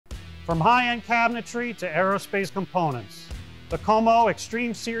From high-end cabinetry to aerospace components, the Komo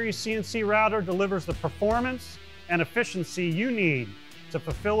Xtreme Series CNC router delivers the performance and efficiency you need to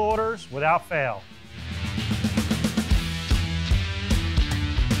fulfill orders without fail.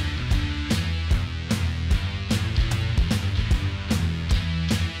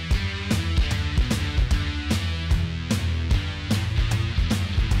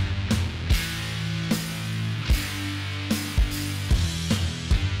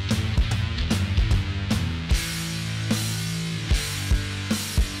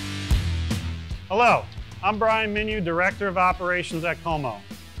 Hello, I'm Brian Minu, Director of Operations at Komo.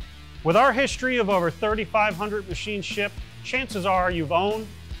 With our history of over 3,500 machines shipped, chances are you've owned,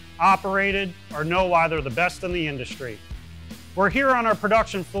 operated, or know why they're the best in the industry. We're here on our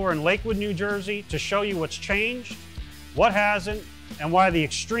production floor in Lakewood, New Jersey to show you what's changed, what hasn't, and why the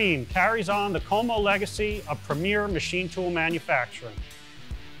Xtreme carries on the Komo legacy of premier machine tool manufacturing.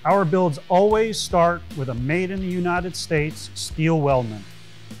 Our builds always start with a made in the United States steel weldment.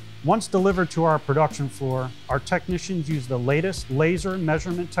 Once delivered to our production floor, our technicians use the latest laser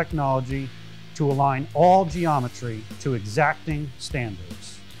measurement technology to align all geometry to exacting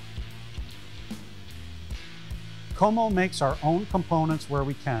standards. Komo makes our own components where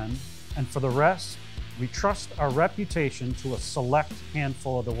we can, and for the rest, we trust our reputation to a select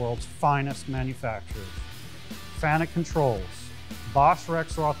handful of the world's finest manufacturers. Fanuc controls, Bosch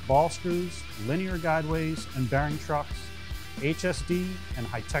Rexroth ball screws, linear guideways and bearing trucks, HSD and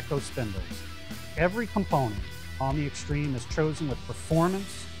Hi-Teco spindles. Every component on the Xtreme is chosen with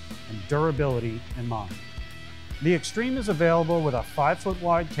performance and durability in mind. The Xtreme is available with a 5-foot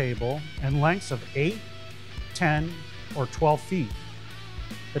wide table and lengths of 8, 10, or 12 feet.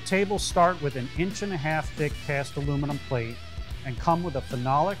 The tables start with an 1.5 inch thick cast aluminum plate and come with a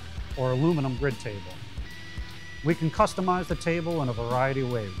phenolic or aluminum grid table. We can customize the table in a variety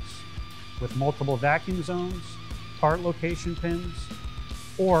of ways, with multiple vacuum zones, part location pins,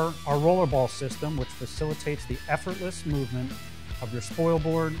 or our rollerball system, which facilitates the effortless movement of your spoil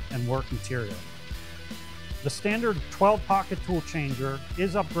board and work material. The standard 12-pocket tool changer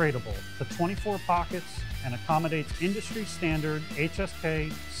is upgradable to 24 pockets and accommodates industry standard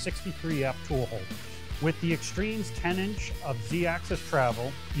HSK 63F tool holders. With the Xtreme's 10-inch of Z-axis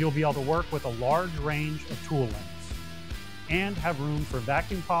travel, you'll be able to work with a large range of tool lengths and have room for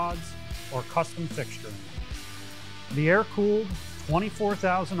vacuum pods or custom fixturing. The air-cooled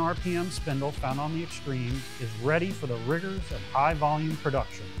 24,000 RPM spindle found on the Xtreme is ready for the rigors of high-volume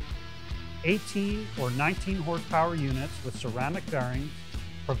production. 18 or 19 horsepower units with ceramic bearings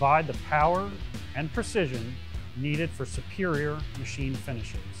provide the power and precision needed for superior machine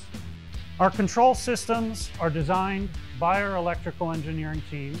finishes. Our control systems are designed by our electrical engineering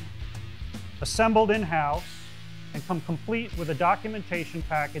team, assembled in-house, and come complete with a documentation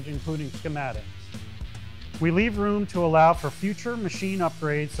package including schematics. We leave room to allow for future machine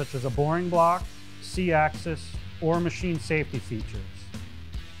upgrades such as a boring block, C-axis, or machine safety features.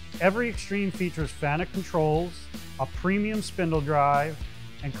 Every Xtreme features Fanuc controls, a premium spindle drive,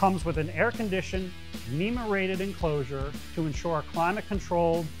 and comes with an air-conditioned, NEMA-rated enclosure to ensure a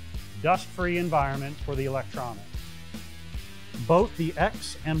climate-controlled, dust-free environment for the electronics. Both the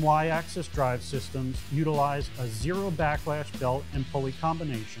X and Y-axis drive systems utilize a zero backlash belt and pulley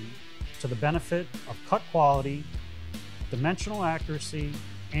combination to the benefit of cut quality, dimensional accuracy,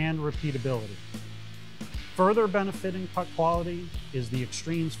 and repeatability. Further benefiting cut quality is the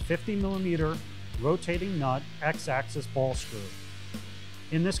Xtreme's 50mm rotating nut X-axis ball screw.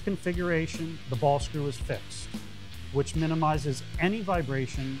 In this configuration, the ball screw is fixed, which minimizes any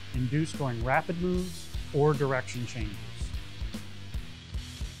vibration induced during rapid moves or direction changes.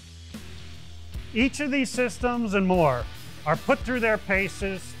 Each of these systems and more are put through their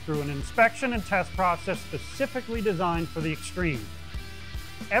paces through an inspection and test process specifically designed for the Xtreme.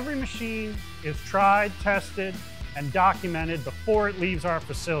 Every machine is tried, tested, and documented before it leaves our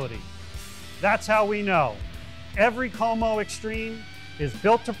facility. That's how we know every Komo Xtreme is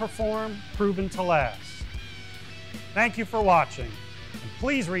built to perform, proven to last. Thank you for watching, and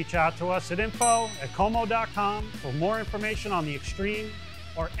please reach out to us at info@komo.com for more information on the Xtreme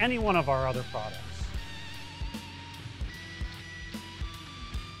or any one of our other products.